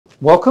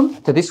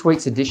Welcome to this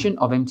week's edition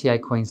of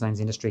MTA Queensland's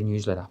Industry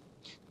Newsletter.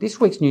 This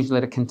week's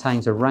newsletter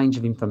contains a range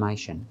of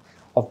information.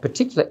 Of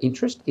particular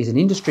interest is an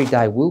industry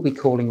day we'll be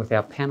calling with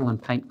our panel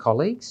and paint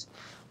colleagues,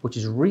 which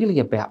is really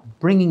about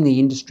bringing the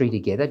industry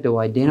together to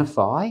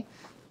identify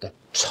the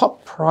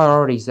top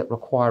priorities that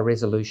require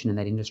resolution in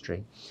that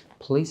industry.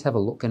 Please have a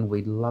look, and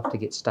we'd love to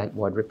get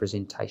statewide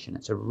representation.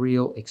 It's a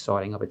real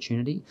exciting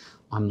opportunity.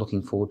 I'm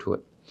looking forward to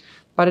it.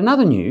 But in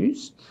other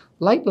news,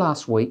 late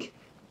last week,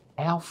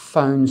 our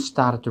phones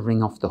started to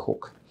ring off the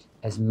hook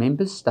as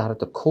members started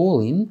to call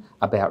in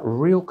about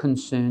real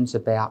concerns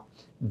about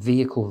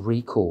vehicle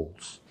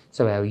recalls.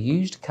 So our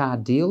used car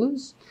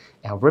dealers,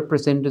 our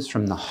representatives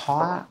from the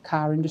hire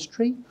car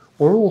industry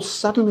were all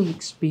suddenly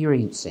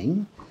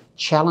experiencing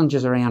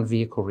challenges around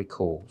vehicle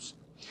recalls.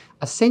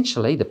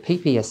 Essentially, the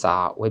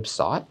PPSR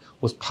website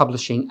was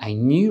publishing a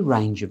new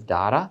range of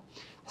data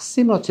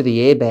similar to the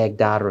airbag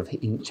data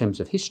in terms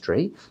of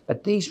history,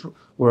 but these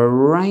were a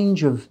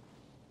range of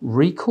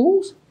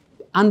recalls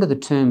under the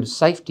term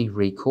safety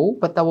recall,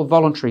 but they were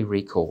voluntary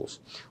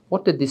recalls.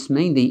 What did this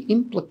mean? The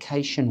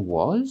implication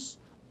was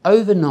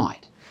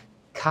overnight,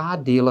 car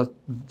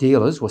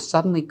dealers were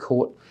suddenly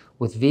caught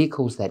with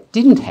vehicles that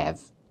didn't have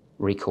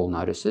recall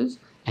notices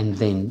and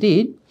then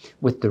did,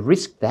 with the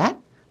risk that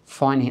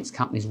finance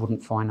companies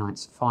wouldn't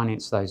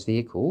finance those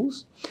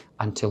vehicles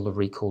until the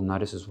recall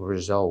notices were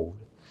resolved.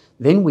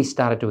 Then we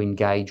started to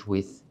engage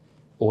with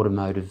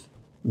automotive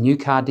new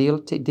car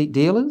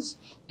dealers,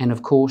 and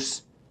of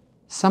course,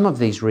 some of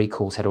these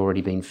recalls had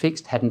already been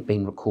fixed, hadn't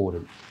been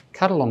recorded.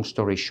 Cut a long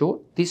story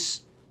short,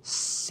 this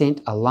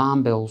sent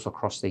alarm bells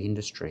across the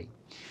industry.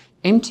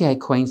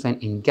 MTA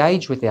Queensland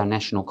engaged with our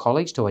national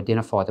colleagues to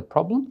identify the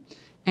problem,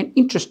 and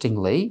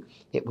interestingly,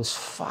 it was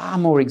far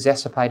more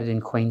exacerbated in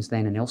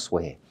Queensland and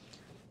elsewhere.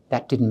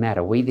 That didn't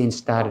matter. We then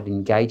started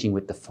engaging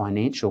with the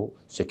financial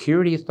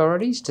security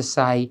authorities to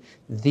say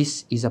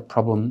this is a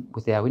problem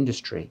with our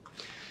industry.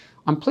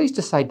 I'm pleased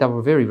to say they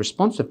were very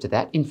responsive to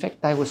that. In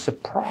fact, they were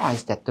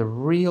surprised at the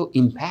real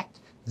impact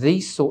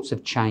these sorts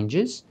of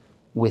changes,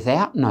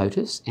 without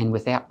notice and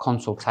without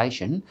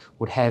consultation,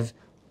 would have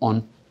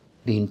on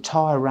the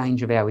entire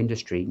range of our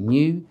industry.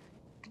 New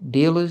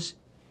dealers,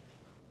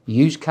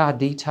 used car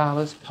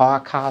detailers,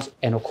 hire cars,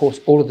 and of course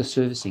all of the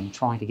servicing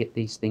trying to get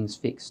these things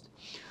fixed.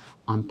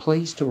 I'm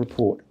pleased to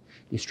report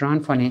the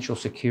Australian Financial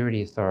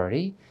Security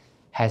Authority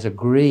has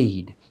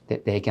agreed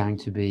that they're going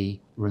to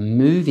be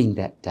removing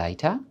that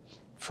data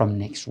from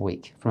next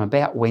week, from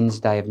about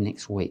Wednesday of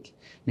next week.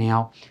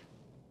 Now,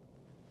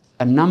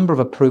 a number of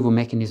approval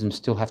mechanisms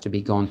still have to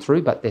be gone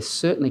through, but they're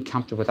certainly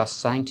comfortable with us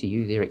saying to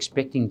you they're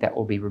expecting that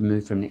will be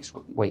removed from next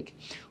week.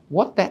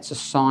 What that's a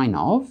sign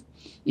of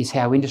is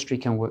how industry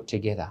can work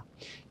together.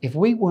 If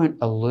we weren't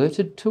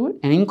alerted to it,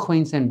 and in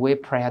Queensland we're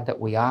proud that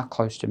we are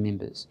close to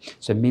members,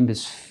 so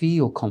members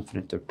feel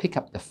confident to pick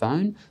up the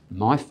phone.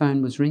 My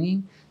phone was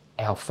ringing,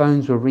 our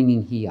phones were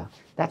ringing here.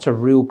 That's a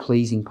real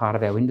pleasing part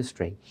of our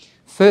industry.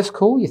 First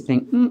call, you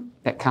think,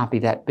 that can't be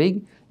that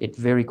big. It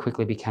very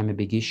quickly became a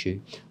big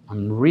issue.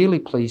 I'm really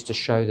pleased to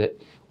show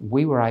that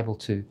we were able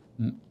to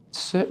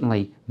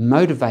certainly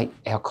motivate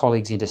our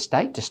colleagues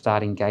interstate to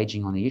start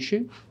engaging on the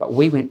issue, but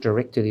we went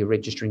direct to the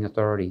registering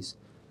authorities.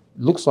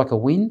 Looks like a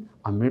win.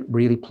 I'm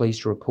really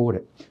pleased to report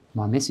it.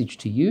 My message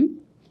to you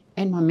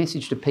and my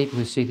message to people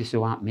who see this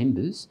who aren't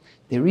members,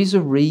 there is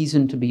a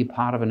reason to be a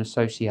part of an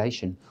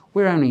association.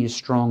 We're only as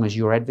strong as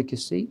your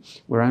advocacy.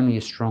 We're only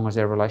as strong as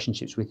our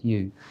relationships with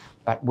you.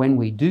 But when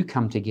we do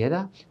come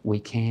together, we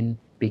can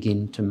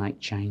begin to make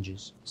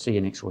changes. See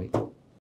you next week.